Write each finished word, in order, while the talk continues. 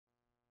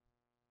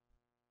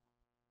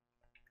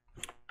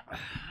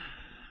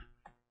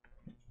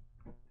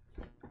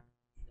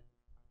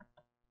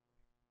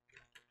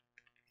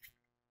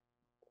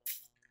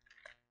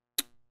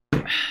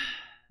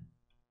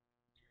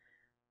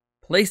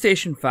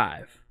PlayStation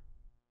 5.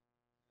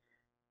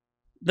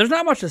 There's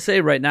not much to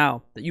say right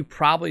now that you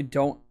probably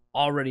don't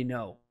already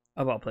know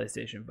about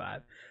PlayStation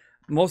 5.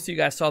 Most of you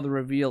guys saw the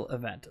reveal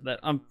event that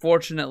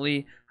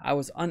unfortunately I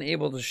was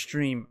unable to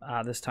stream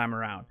this time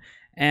around.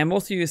 And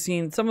most of you have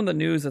seen some of the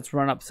news that's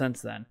run up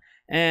since then.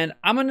 And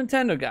I'm a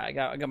Nintendo guy.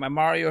 I got my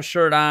Mario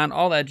shirt on,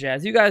 all that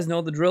jazz. You guys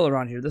know the drill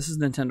around here. This is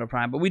Nintendo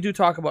Prime. But we do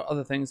talk about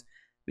other things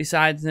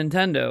besides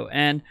Nintendo.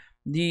 And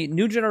the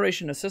new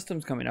generation of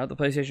systems coming out, the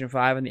PlayStation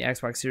 5 and the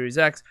Xbox Series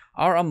X,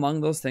 are among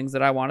those things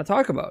that I want to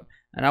talk about.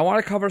 And I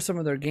want to cover some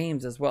of their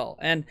games as well.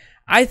 And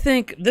I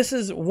think this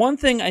is one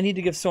thing I need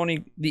to give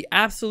Sony the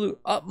absolute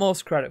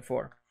utmost credit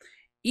for.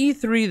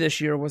 E3 this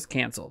year was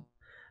canceled.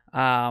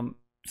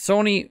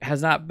 Sony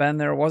has not been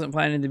there, wasn't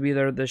planning to be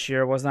there this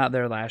year, was not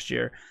there last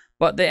year.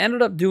 But they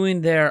ended up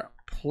doing their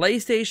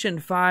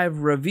PlayStation 5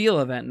 reveal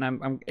event. And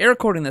I'm air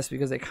quoting this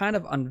because they kind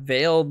of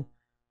unveiled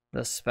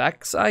the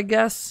specs, I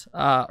guess,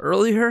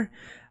 earlier.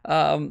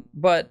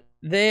 But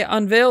they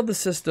unveiled the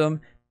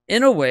system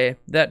in a way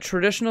that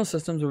traditional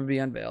systems would be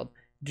unveiled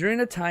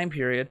during a time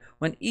period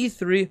when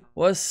E3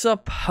 was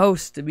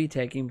supposed to be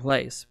taking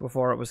place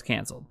before it was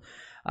canceled.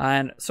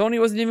 And Sony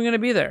wasn't even going to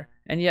be there.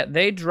 And yet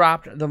they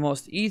dropped the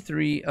most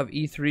E3 of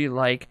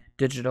E3-like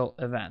digital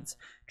events.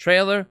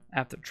 Trailer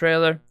after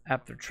trailer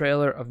after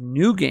trailer of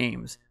new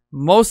games,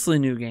 mostly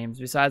new games,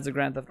 besides the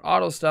Grand Theft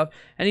Auto stuff,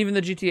 and even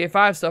the GTA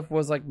 5 stuff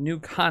was like new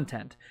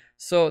content.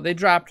 So they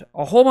dropped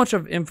a whole bunch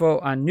of info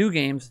on new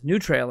games, new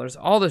trailers,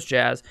 all this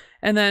jazz,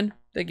 and then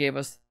they gave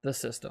us the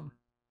system.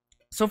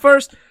 So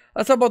first,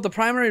 let's talk about the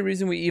primary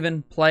reason we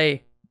even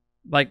play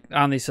like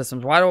on these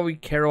systems. Why do we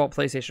care about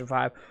PlayStation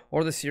 5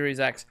 or the Series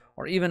X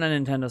or even a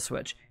Nintendo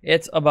Switch?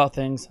 It's about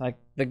things like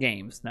the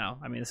games. Now,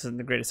 I mean, this isn't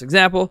the greatest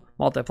example,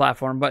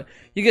 multi-platform, but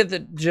you get the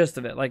gist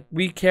of it. Like,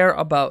 we care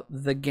about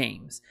the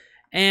games.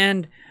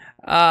 And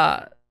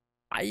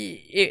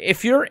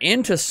if you're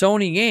into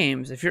Sony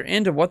games, if you're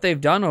into what they've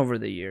done over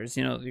the years,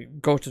 you know,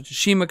 Ghost of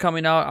Tsushima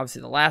coming out,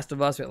 obviously The Last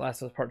of Us, we got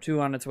Last of Us Part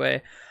 2 on its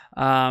way.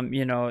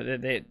 You know,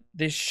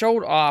 they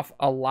showed off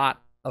a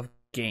lot of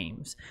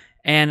games.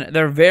 And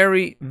they're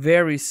very,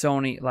 very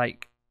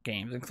Sony-like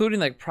games,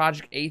 including like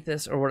Project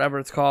Athos or whatever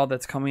it's called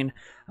that's coming,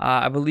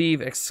 I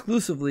believe,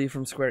 exclusively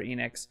from Square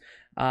Enix.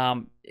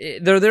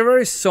 They're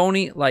very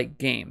Sony-like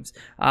games.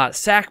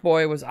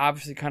 Sackboy was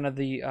obviously kind of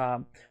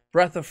the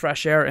breath of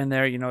fresh air in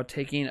there, you know,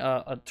 taking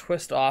a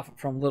twist off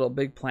from Little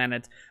Big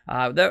Planet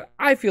that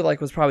I feel like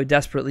was probably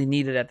desperately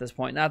needed at this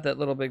point. Not that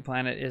Little Big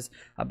Planet is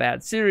a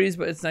bad series,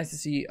 but it's nice to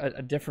see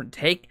a different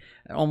take,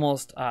 an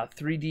almost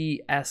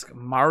 3D-esque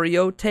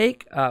Mario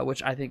take,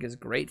 which I think is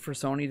great for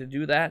Sony to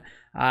do that.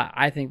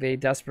 I think they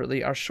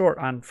desperately are short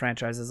on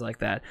franchises like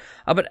that.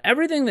 But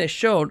everything they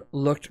showed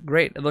looked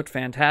great. It looked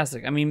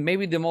fantastic. I mean,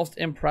 maybe the most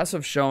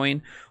impressive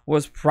showing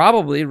was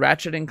probably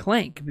Ratchet and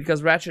Clank,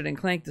 because Ratchet and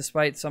Clank,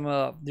 despite some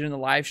during the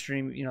live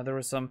stream, you know, there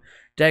was some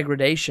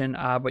degradation,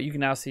 but you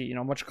can now see, you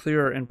know, much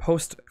clearer in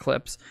post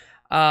clips,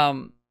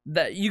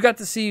 that you got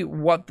to see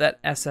what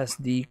that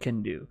SSD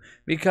can do.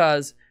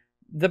 Because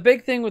the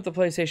big thing with the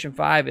PlayStation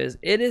 5 is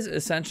it is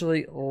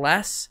essentially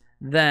less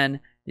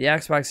than the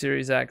Xbox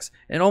Series X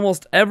in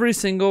almost every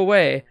single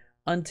way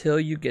until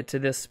you get to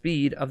the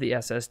speed of the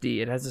SSD.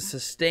 It has a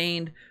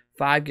sustained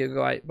 5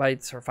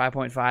 gigabytes or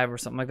 5.5 or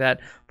something like that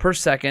per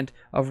second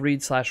of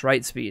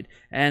read/write speed.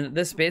 And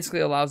this basically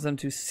allows them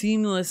to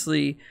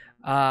seamlessly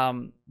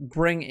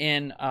bring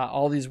in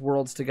all these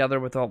worlds together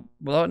without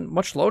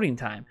much loading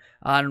time.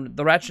 On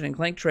the Ratchet and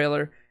Clank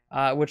trailer,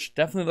 which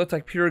definitely looked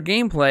like pure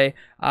gameplay,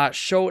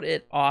 showed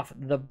it off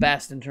the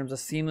best in terms of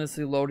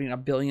seamlessly loading a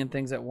billion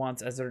things at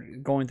once as they're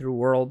going through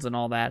worlds and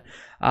all that.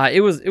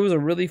 It was a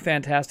really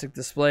fantastic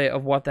display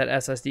of what that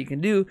SSD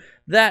can do,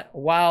 that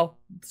while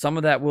some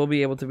of that will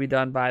be able to be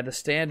done by the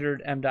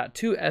standard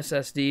M.2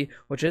 SSD,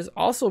 which is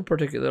also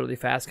particularly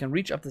fast, can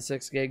reach up to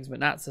 6 gigs but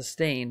not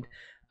sustained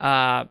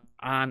on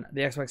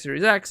the Xbox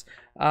Series X.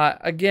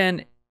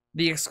 Again,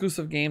 the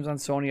exclusive games on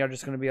Sony are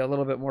just going to be a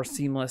little bit more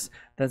seamless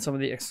than some of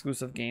the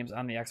exclusive games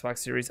on the Xbox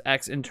Series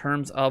X in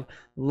terms of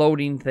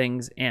loading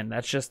things in.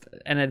 That's just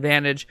an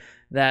advantage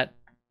that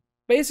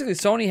basically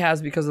Sony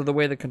has because of the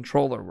way the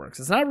controller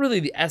works. It's not really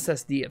the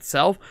SSD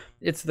itself,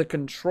 it's the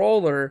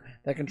controller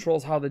that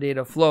controls how the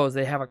data flows.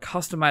 They have a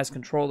customized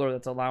controller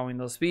that's allowing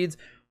those speeds.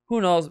 Who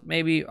knows,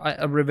 maybe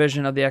a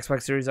revision of the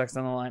Xbox Series X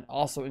down the line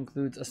also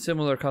includes a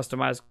similar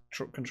customized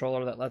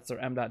controller that lets their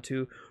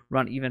M.2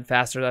 run even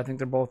faster. I think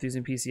they're both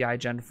using PCI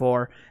Gen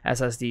 4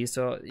 SSD.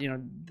 So, you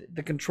know,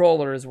 the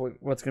controller is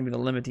what's going to be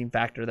the limiting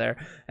factor there.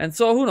 And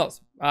so, who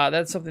knows?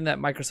 That's something that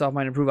Microsoft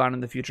might improve on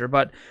in the future.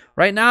 But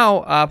right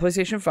now,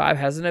 PlayStation 5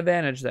 has an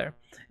advantage there.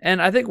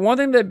 And I think one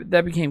thing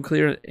that became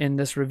clear in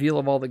this reveal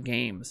of all the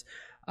games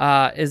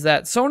is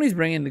that Sony's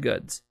bringing the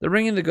goods. They're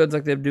bringing the goods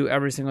like they do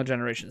every single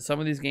generation. Some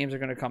of these games are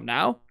going to come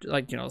now,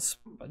 like, you know,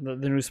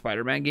 the new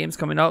Spider-Man game's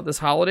coming out this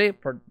holiday,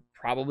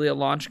 probably a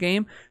launch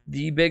game,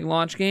 the big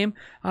launch game.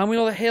 We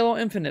know the Halo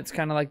Infinite's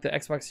kind of like the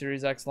Xbox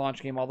Series X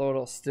launch game, although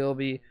it'll still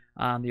be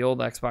on the old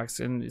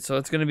Xbox. And so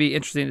it's going to be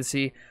interesting to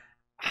see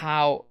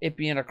how it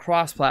being a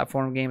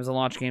cross-platform game as a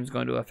launch game is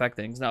going to affect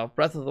things. Now, if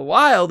Breath of the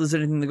Wild is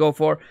anything to go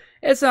for,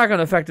 it's not going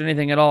to affect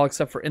anything at all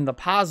except for in the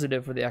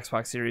positive for the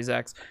Xbox Series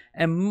X.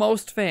 And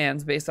most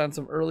fans, based on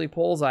some early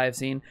polls I've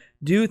seen,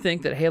 do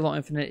think that Halo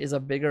Infinite is a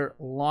bigger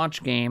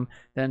launch game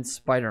than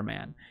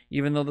Spider-Man,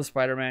 even though the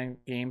Spider-Man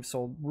game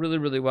sold really,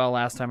 really well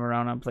last time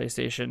around on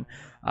PlayStation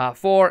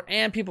 4.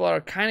 And people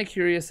are kind of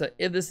curious that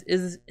if this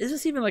is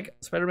this even like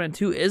Spider-Man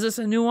 2? Is this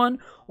a new one,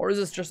 or is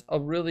this just a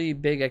really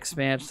big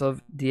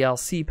expansive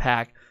DLC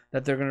pack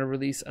that they're going to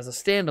release as a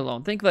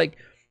standalone? Think like,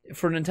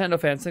 for Nintendo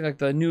fans, think like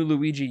the new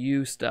Luigi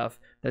U stuff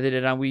that they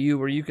did on Wii U,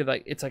 where you could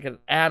like, it's like an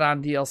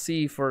add-on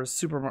DLC for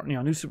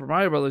new Super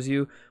Mario Brothers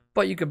U,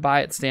 but you could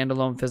buy it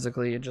standalone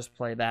physically and just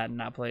play that and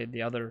not play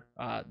the other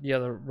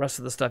rest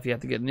of the stuff you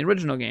have to get in the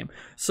original game.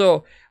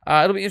 So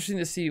it'll be interesting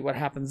to see what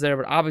happens there.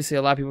 But obviously,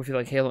 a lot of people feel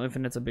like Halo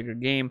Infinite's a bigger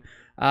game.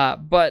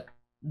 But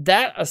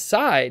that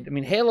aside, I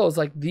mean, Halo is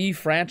like the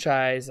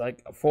franchise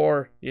like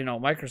for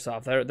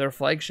Microsoft, their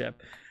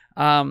flagship.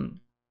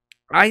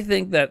 I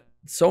think that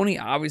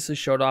Sony obviously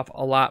showed off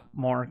a lot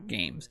more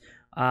games,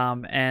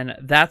 and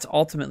that's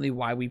ultimately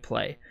why we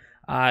play.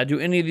 Do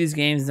any of these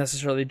games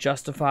necessarily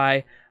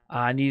justify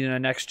needing a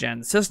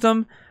next-gen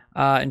system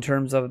in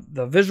terms of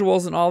the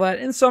visuals and all that?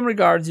 In some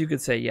regards, you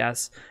could say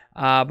yes,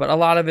 but a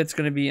lot of it's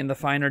going to be in the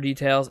finer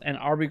details. And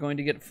are we going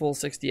to get full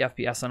 60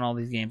 FPS on all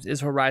these games?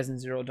 Is Horizon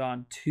Zero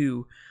Dawn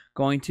 2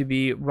 going to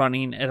be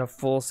running at a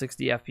full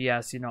 60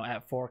 FPS,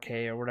 at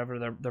 4K or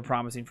whatever they're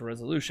promising for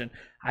resolution?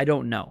 I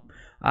don't know.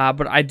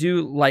 But I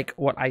do like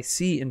what I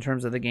see in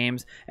terms of the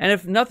games. And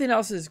if nothing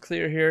else is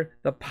clear here,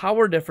 the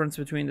power difference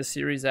between the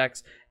Series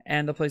X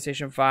and the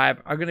PlayStation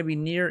 5 are going to be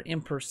near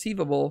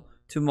imperceivable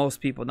to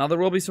most people. Now, there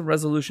will be some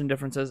resolution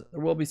differences. There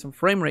will be some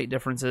frame rate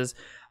differences.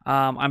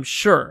 I'm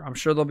sure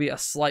there'll be a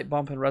slight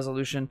bump in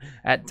resolution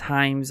at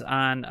times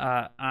on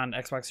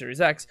Xbox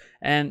Series X,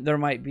 and there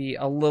might be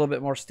a little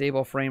bit more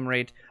stable frame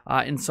rate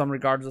in some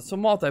regards with some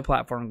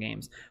multi-platform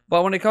games.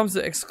 But when it comes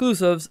to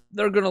exclusives,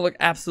 they're going to look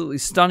absolutely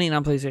stunning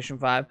on PlayStation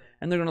 5,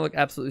 and they're going to look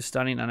absolutely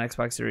stunning on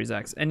Xbox Series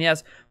X. And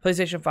yes,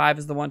 PlayStation 5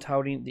 is the one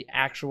touting the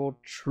actual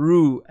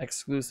true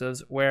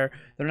exclusives, where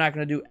they're not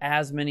going to do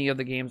as many of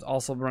the games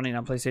also running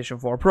on PlayStation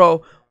 4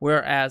 Pro,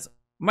 whereas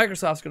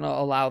Microsoft's going to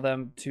allow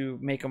them to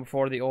make them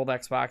for the old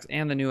Xbox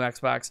and the new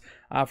Xbox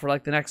for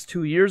like the next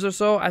 2 years or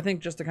so, I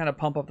think, just to kind of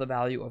pump up the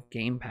value of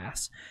Game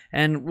Pass.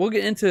 And we'll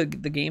get into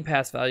the Game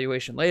Pass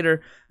valuation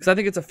later, because I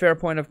think it's a fair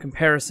point of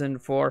comparison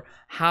for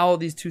how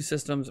these two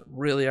systems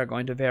really are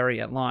going to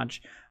vary at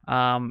launch.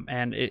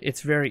 And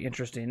it's very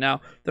interesting.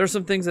 Now, there are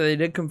some things that they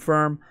did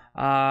confirm.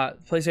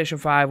 PlayStation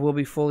 5 will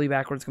be fully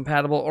backwards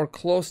compatible, or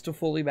close to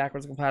fully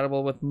backwards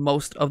compatible, with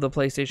most of the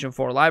PlayStation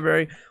 4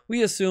 library.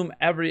 We assume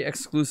every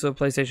exclusive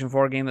PlayStation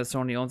 4 game that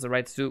Sony owns the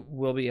rights to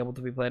will be able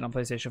to be played on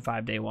PlayStation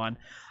 5 day one.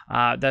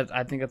 I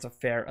think that's a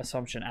fair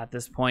assumption at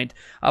this point.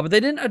 But they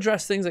didn't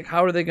address things like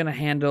how are they going to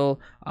handle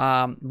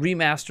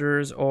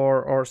remasters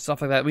or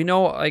stuff like that. We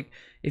know, like,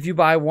 if you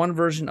buy one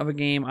version of a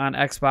game on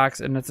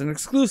Xbox and it's an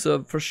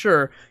exclusive, for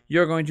sure,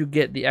 you're going to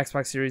get the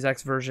Xbox Series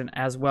X version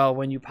as well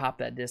when you pop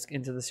that disc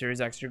into the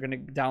Series X. You're going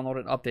to download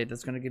an update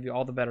that's going to give you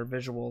all the better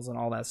visuals and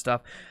all that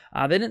stuff.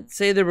 They didn't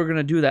say they were going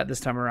to do that this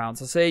time around.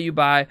 So say you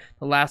buy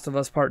The Last of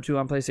Us Part 2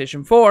 on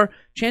PlayStation 4,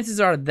 chances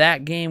are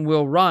that game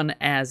will run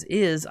as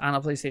is on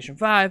a PlayStation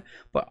 5,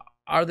 but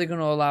are they going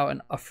to allow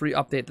a free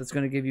update that's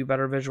going to give you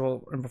better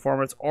visual and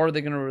performance, or are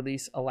they going to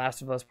release a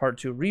Last of Us Part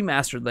 2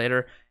 remastered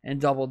later and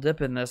double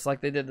dip in this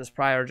like they did this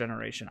prior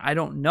generation? I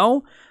don't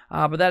know,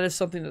 but that is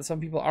something that some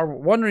people are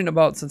wondering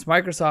about, since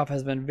Microsoft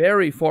has been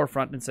very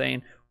forefront in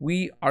saying,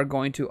 we are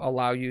going to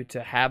allow you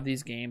to have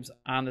these games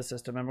on the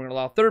system, and we're going to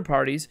allow third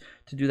parties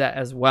to do that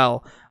as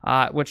well,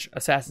 which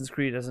Assassin's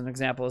Creed, as an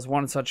example, is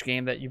one such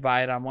game that you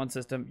buy it on one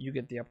system, you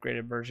get the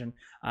upgraded version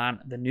on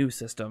the new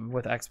system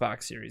with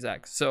Xbox Series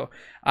X. So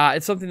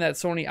it's something that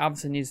Sony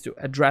obviously needs to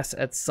address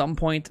at some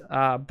point,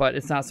 but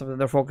it's not something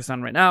they're focused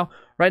on right now.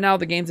 Right now,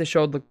 the games they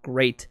showed look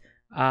great,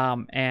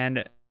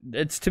 and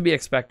it's to be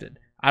expected.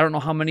 I don't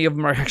know how many of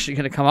them are actually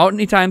going to come out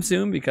anytime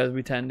soon, because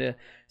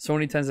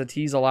Sony tends to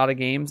tease a lot of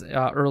games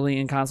early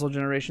in console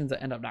generations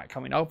that end up not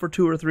coming out for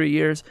 2 or 3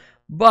 years.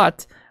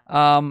 But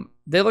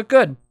they look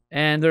good,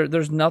 and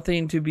there's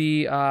nothing to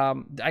be,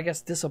 I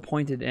guess,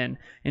 disappointed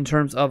in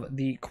terms of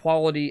the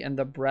quality and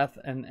the breadth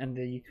and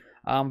the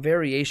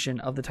variation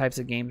of the types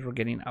of games we're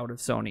getting out of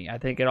Sony. I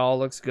think it all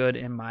looks good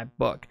in my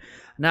book.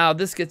 Now,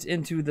 this gets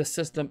into the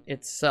system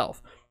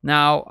itself.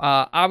 Now,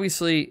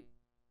 obviously,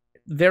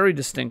 very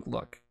distinct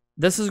look.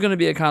 This is going to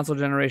be a console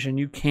generation.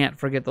 You can't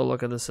forget the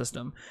look of the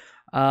system.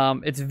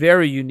 It's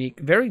very unique,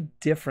 very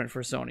different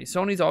for Sony.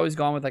 Sony's always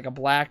gone with like a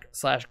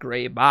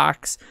black/gray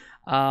box,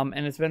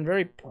 and it's been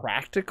very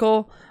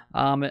practical.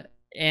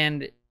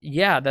 And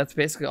yeah, that's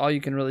basically all you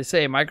can really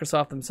say.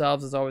 Microsoft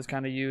themselves has always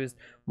kind of used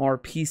more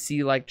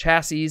PC-like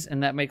chassis,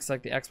 and that makes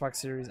like the Xbox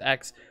Series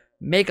X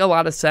make a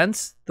lot of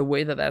sense the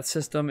way that that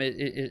system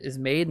is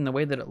made and the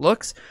way that it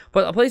looks.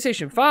 But a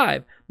PlayStation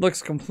 5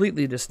 looks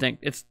completely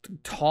distinct. It's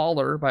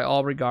taller by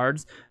all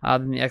regards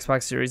than the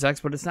Xbox Series X,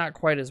 but it's not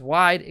quite as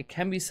wide. It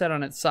can be set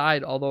on its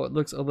side, although it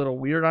looks a little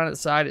weird on its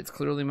side. It's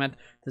clearly meant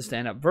to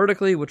stand up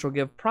vertically, which will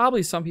give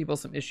probably some people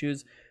some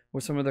issues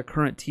with some of the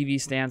current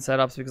TV stand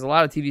setups, because a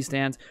lot of TV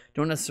stands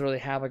don't necessarily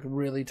have like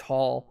really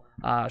tall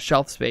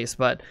shelf space,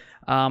 but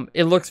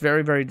it looks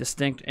very, very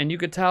distinct. And you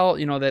could tell,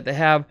 you know, that they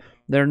have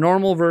their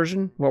normal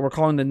version, what we're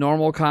calling the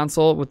normal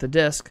console with the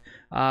disc,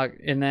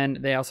 and then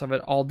they also have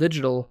an all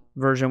digital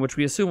version, which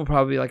we assume will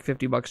probably be like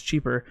 $50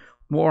 cheaper.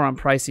 More on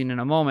pricing in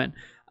a moment.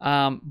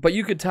 But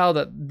you could tell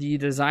that the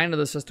design of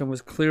the system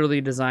was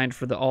clearly designed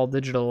for the all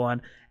digital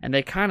one, and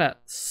they kind of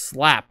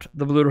slapped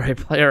the Blu-ray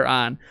player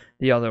on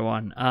the other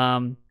one.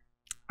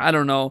 I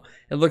don't know.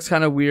 It looks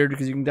kind of weird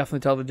because you can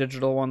definitely tell the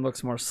digital one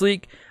looks more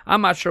sleek.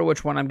 I'm not sure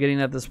which one I'm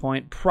getting at this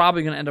point.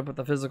 Probably going to end up with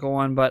the physical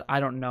one, but I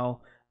don't know.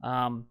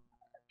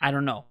 I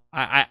don't know.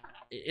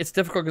 It's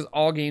difficult because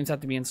all games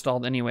have to be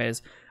installed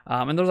anyways.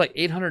 And there's like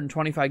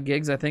 825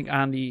 gigs, I think,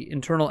 on the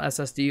internal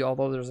SSD,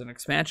 although there's an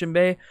expansion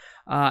bay.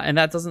 And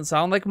that doesn't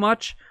sound like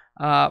much.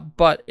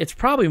 But it's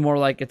probably more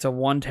like it's a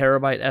 1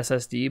 terabyte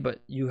SSD,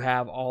 but you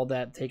have all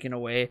that taken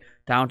away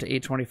down to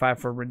 825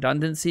 for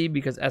redundancy,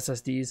 because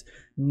SSDs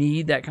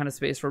need that kind of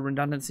space for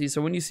redundancy.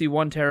 So when you see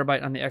 1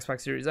 terabyte on the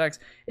Xbox Series X,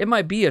 it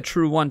might be a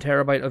true 1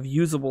 terabyte of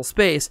usable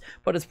space,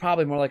 but it's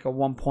probably more like a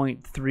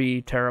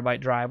 1.3 terabyte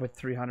drive with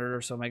 300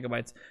 or so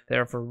megabytes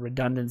there for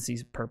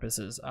redundancy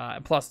purposes.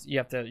 Plus, you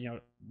have to, you know,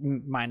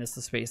 minus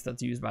the space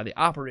that's used by the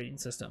operating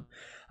system.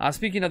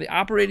 Speaking of the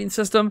operating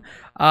system,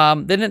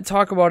 they didn't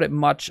talk about it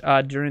much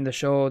during the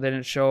show. They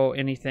didn't show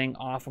anything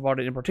off about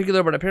it in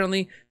particular, but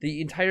apparently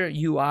the entire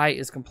UI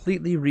is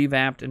completely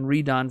revamped and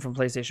redone from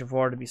PlayStation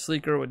 4 to be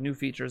sleeker with new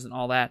features and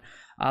all that.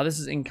 This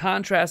is in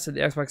contrast to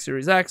the Xbox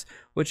Series X,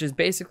 which is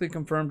basically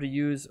confirmed to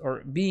use,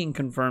 or being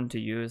confirmed to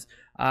use,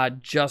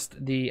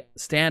 just the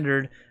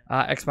standard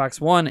Xbox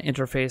One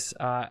interface,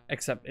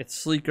 except it's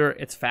sleeker,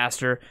 it's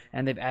faster,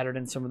 and they've added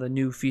in some of the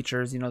new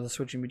features, you know, the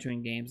switching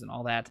between games and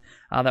all that,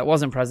 that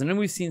wasn't present. And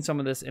we've seen some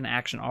of this in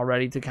action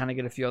already to kind of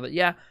get a feel that,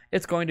 yeah,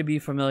 it's going to be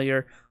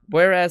familiar,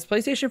 whereas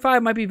PlayStation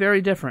 5 might be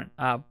very different.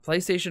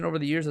 PlayStation over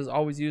the years has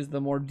always used the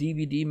more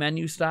DVD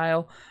menu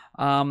style.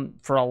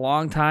 For a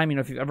long time, you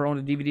know, if you've ever owned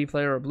a DVD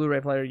player or a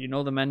Blu-ray player, you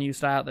know the menu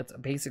style. That's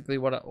basically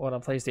what a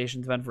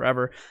PlayStation's been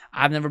forever.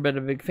 I've never been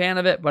a big fan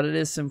of it, but it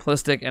is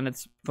simplistic and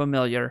it's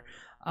familiar.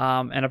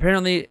 And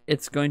apparently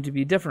it's going to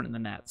be different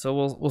than that. So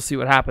we'll see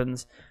what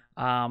happens.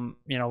 You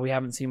know, we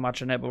haven't seen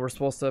much in it, but we're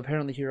supposed to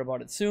apparently hear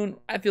about it soon.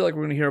 I feel like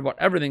we're going to hear about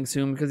everything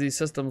soon because these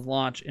systems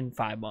launch in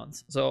 5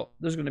 months. So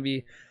there's going to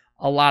be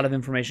a lot of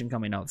information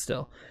coming out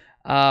still.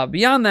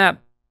 Beyond that,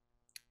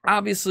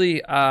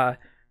 obviously,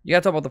 you got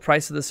to talk about the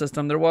price of the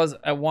system. There was,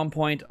 at one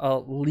point, a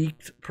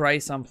leaked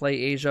price on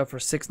PlayAsia for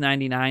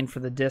 $699 for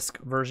the disc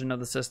version of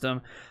the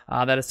system.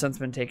 That has since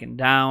been taken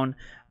down.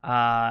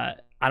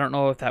 I don't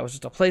know if that was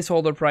just a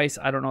placeholder price.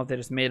 I don't know if they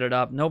just made it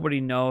up. Nobody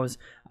knows.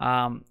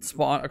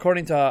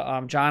 According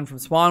to John from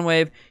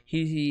Spawnwave,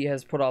 he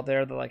has put out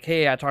there that, like,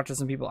 hey, I talked to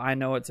some people I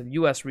know. It's a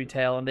U.S.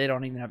 retail, and they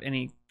don't even have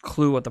any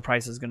clue what the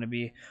price is going to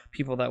be.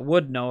 People that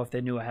would know if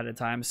they knew ahead of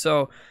time.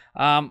 So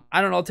I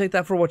don't know, take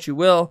that for what you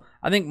will.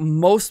 I think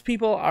most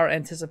people are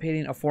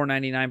anticipating a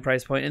 $499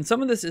 price point, and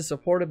some of this is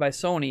supported by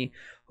Sony,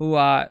 who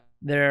one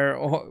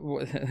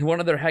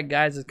of their head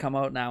guys has come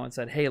out now and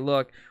said, hey,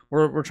 look,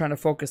 we're trying to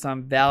focus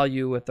on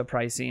value with the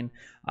pricing,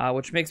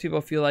 which makes people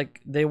feel like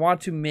they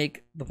want to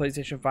make the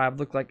PlayStation 5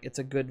 look like it's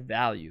a good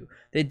value.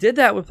 They did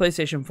that with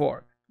PlayStation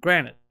 4.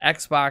 Granted,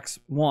 Xbox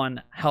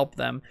One helped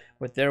them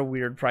with their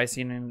weird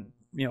pricing and,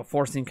 you know,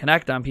 forcing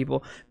Connect on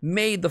people,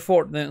 made the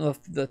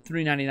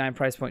 $399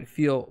 price point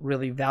feel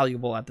really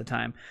valuable at the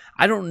time.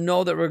 I don't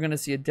know that we're going to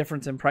see a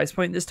difference in price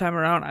point this time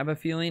around. I have a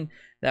feeling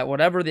that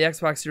whatever the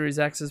Xbox Series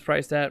X is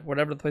priced at,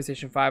 whatever the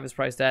PlayStation 5 is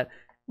priced at,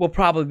 will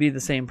probably be the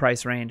same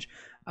price range.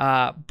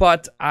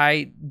 But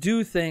I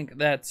do think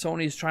that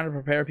Sony's trying to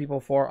prepare people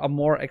for a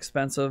more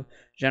expensive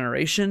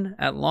generation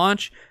at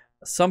launch.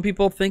 Some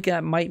people think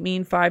that might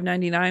mean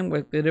 $599,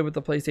 what they did with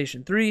the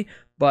PlayStation 3,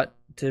 but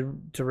to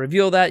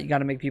reveal that, you got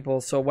to make people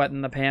so wet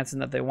in the pants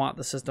and that they want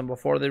the system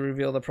before they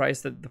reveal the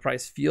price, that the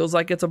price feels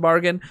like it's a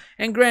bargain.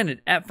 And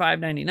granted, at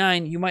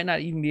 $599, you might not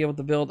even be able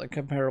to build a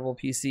comparable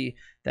PC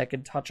that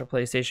could touch a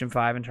PlayStation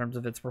 5 in terms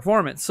of its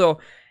performance. So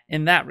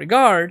in that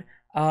regard,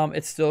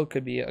 it still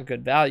could be a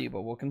good value,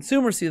 but will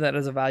consumers see that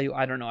as a value?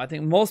 I don't know. I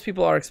think most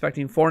people are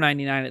expecting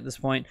 $499 at this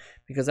point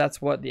because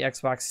that's what the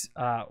Xbox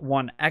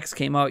One X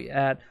came out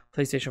at,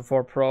 PlayStation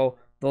 4 Pro.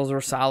 Those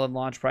were solid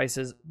launch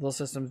prices. Those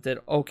systems did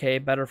okay,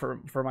 better for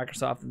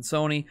Microsoft and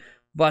Sony,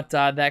 but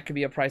that could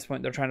be a price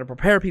point they're trying to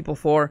prepare people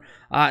for.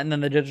 And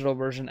then the digital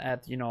version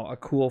at, you know, a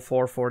cool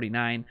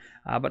 $449.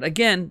 But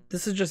again,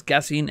 this is just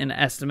guessing and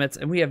estimates,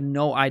 and we have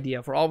no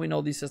idea. For all we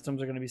know, these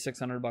systems are going to be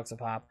 $600 a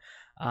pop.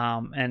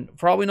 And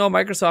for all we know,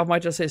 Microsoft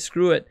might just say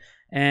screw it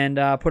and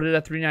put it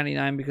at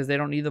 $399 because they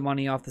don't need the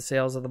money off the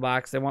sales of the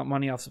box. They want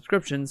money off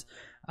subscriptions.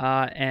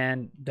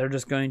 and they're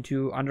just going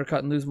to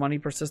undercut and lose money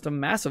per system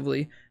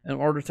massively in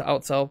order to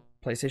outsell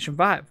PlayStation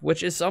 5,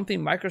 which is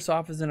something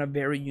Microsoft is in a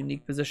very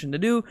unique position to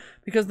do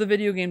because the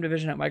video game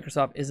division at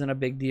Microsoft isn't a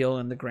big deal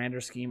in the grander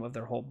scheme of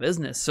their whole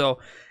business. So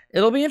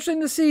it'll be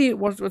interesting to see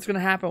what's going to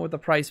happen with the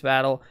price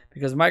battle,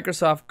 because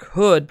Microsoft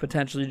could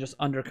potentially just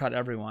undercut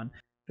everyone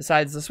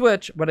besides the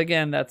Switch. But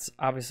again, that's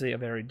obviously a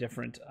very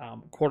different,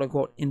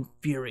 quote-unquote,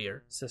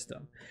 inferior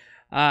system.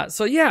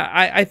 So yeah,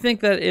 I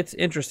think that it's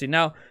interesting.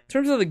 Now, in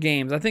terms of the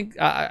games, I think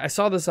I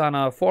saw this on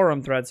a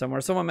forum thread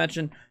somewhere. Someone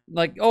mentioned,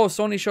 like, oh,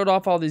 Sony showed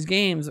off all these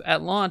games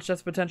at launch.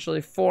 That's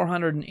potentially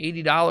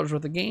 $480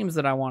 worth of games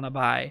that I want to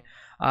buy.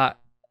 And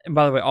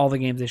by the way, all the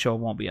games they show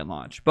won't be at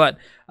launch. But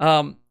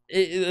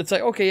it's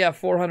like, okay, yeah,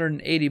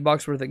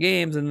 $480 worth of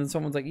games. And then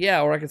someone's like,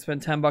 yeah, or I could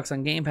spend $10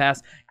 on Game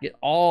Pass, get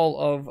all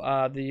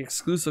of the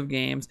exclusive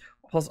games,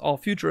 plus all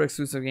future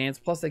exclusive games,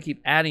 plus they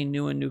keep adding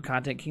new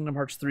content. Kingdom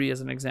Hearts 3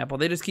 as an example.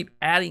 They just keep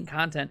adding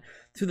content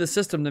to the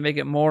system to make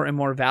it more and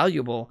more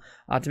valuable,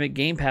 to make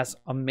Game Pass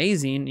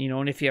amazing. You know,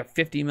 and if you have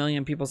 50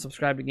 million people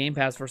subscribe to Game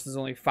Pass versus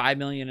only 5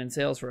 million in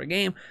sales for a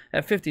game,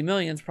 that 50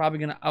 million is probably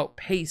going to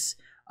outpace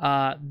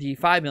the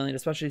 5 million,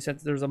 especially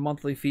since there's a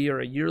monthly fee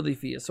or a yearly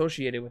fee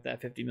associated with that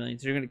 50 million.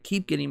 So you're going to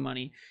keep getting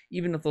money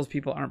even if those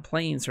people aren't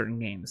playing certain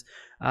games.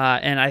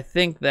 And I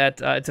think that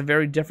it's a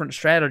very different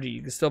strategy.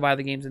 You can still buy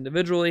the games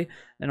individually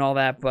and all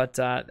that, but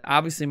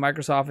obviously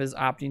Microsoft is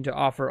opting to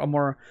offer a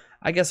more,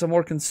 I guess, a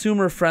more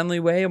consumer-friendly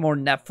way, a more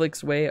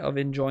Netflix way of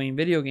enjoying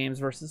video games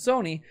versus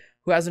Sony,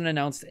 who hasn't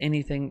announced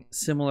anything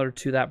similar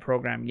to that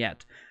program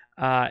yet.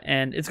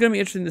 And it's going to be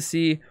interesting to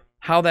see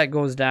how that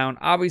goes down.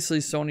 Obviously,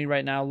 Sony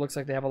right now looks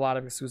like they have a lot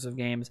of exclusive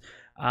games,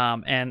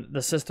 and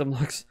the system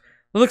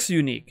looks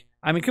unique.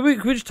 I mean, can we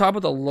just talk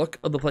about the look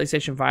of the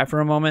PlayStation 5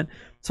 for a moment?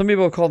 Some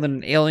people have called it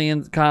an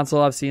alien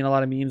console. I've seen a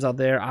lot of memes out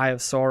there. Eye of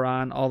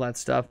Sauron, all that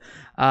stuff.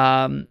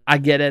 I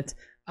get it.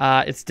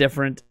 It's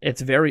different.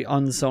 It's very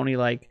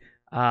un-Sony-like,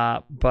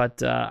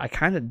 but I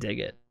kind of dig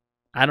it.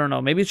 I don't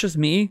know. Maybe it's just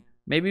me.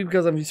 Maybe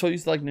because I'm so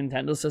used to like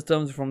Nintendo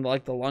systems, from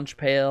like the lunch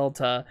pail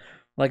to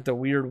like the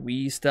weird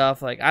Wii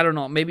stuff. Like, I don't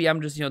know. Maybe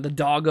I'm just, you know, the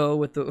doggo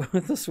with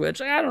the Switch.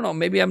 Like, I don't know.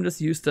 Maybe I'm just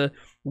used to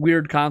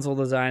weird console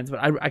designs, but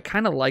I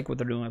kind of like what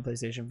they're doing with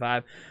PlayStation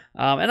 5.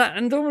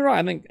 And don't get me wrong,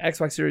 I think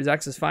Xbox Series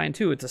X is fine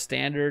too. It's a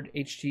standard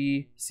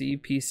HTC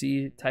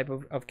PC type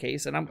of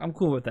case, and I'm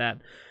cool with that.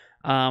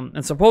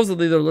 And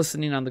supposedly they're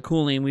listening on the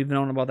cooling. We've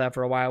known about that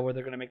for a while, where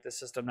they're going to make the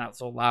system not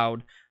so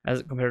loud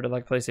as compared to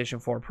like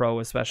PlayStation 4 Pro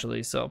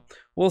especially. So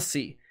we'll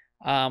see.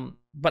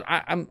 But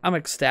I'm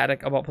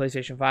ecstatic about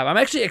PlayStation 5. I'm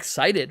actually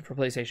excited for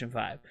PlayStation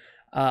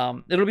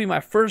 5. It'll be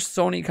my first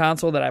Sony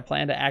console that I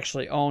plan to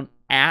actually own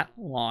at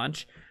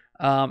launch.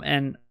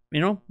 And,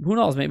 you know, who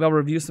knows? Maybe I'll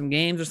review some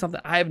games or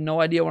something. I have no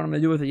idea what I'm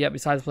going to do with it yet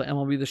besides play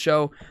MLB The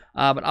Show.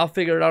 But I'll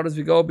figure it out as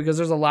we go, because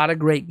there's a lot of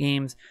great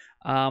games.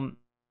 And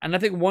I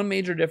think one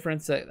major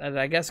difference that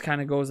I guess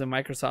kind of goes in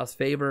Microsoft's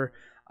favor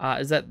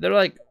is that they're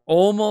like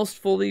almost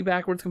fully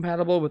backwards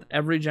compatible with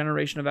every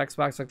generation of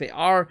Xbox. Like, they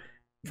are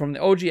from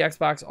the OG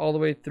Xbox all the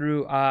way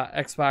through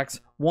Xbox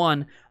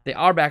One. They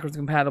are backwards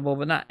compatible,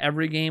 but not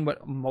every game,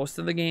 but most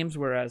of the games,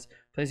 whereas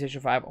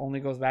PlayStation 5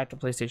 only goes back to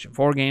PlayStation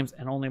 4 games,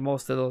 and only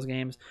most of those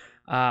games.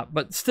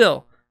 But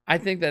still, I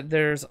think that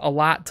there's a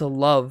lot to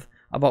love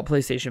about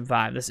PlayStation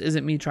 5. This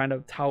isn't me trying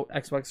to tout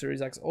Xbox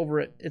Series X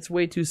over it. It's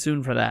way too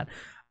soon for that.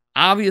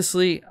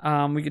 Obviously,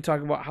 we could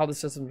talk about how the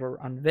systems were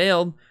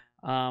unveiled.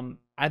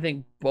 I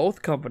think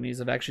both companies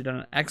have actually done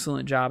an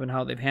excellent job in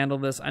how they've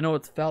handled this. I know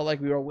it's felt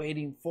like we were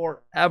waiting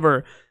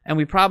forever, and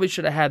we probably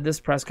should have had this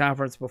press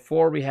conference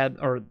before we had,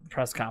 or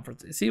press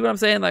conference. See what I'm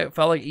saying? Like, it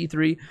felt like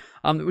E3.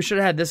 We should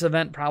have had this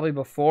event probably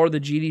before the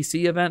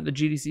GDC event. The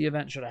GDC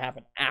event should have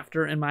happened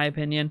after, in my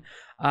opinion.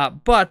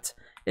 But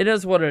it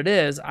is what it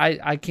is.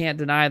 I can't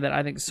deny that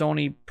I think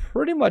Sony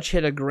pretty much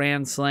hit a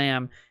grand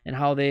slam in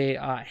how they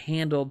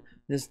handled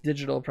this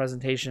digital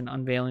presentation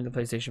unveiling the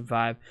PlayStation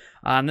 5.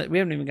 We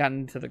haven't even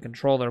gotten into the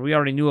controller. We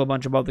already knew a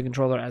bunch about the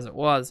controller as it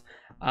was,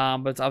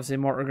 but it's obviously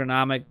more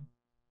ergonomic,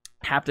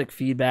 haptic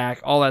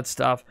feedback, all that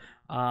stuff.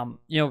 You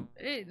know,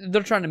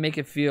 they're trying to make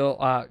it feel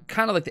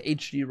kind of like the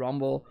HD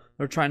Rumble.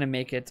 They're trying to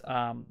make it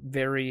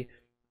very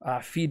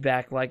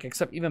feedback-like,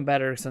 except even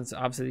better, since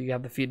obviously you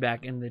have the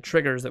feedback in the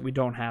triggers that we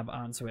don't have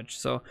on Switch.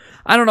 So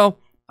I don't know.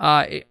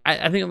 I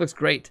think it looks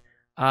great.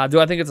 Do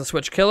I think it's a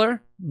Switch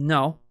killer?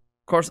 No.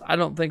 Of course, I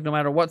don't think no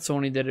matter what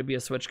Sony did, it'd be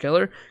a Switch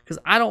killer, because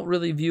I don't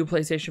really view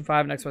PlayStation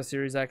 5 and Xbox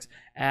Series X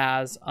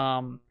as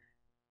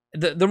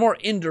they're more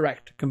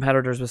indirect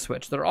competitors with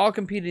Switch. They're all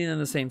competing in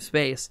the same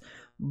space,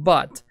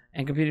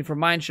 and competing for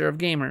mind share of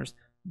gamers.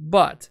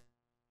 But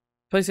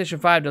PlayStation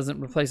 5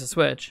 doesn't replace a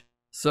Switch,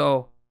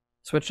 so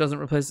Switch doesn't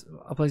replace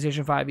a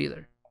PlayStation 5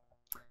 either.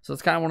 So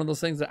it's kind of one of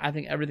those things that I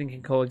think everything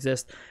can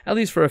coexist, at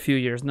least for a few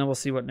years, and then we'll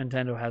see what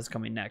Nintendo has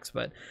coming next.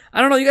 But I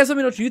don't know. You guys let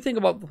me know what you think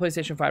about the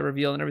PlayStation 5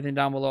 reveal and everything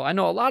down below. I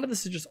know a lot of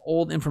this is just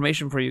old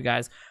information for you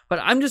guys, but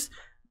I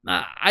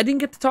didn't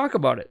get to talk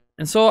about it.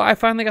 And so I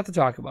finally got to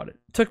talk about it.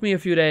 It took me a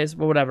few days,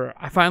 but whatever.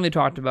 I finally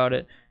talked about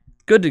it.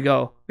 good to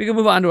go. We can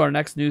move on to our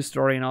next news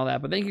story and all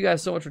that. But thank you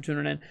guys so much for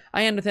tuning in.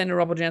 I am Nathaniel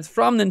Ruppelchance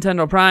from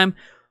Nintendo Prime.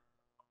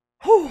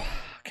 Whew.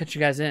 Catch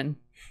you guys in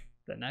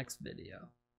the next video.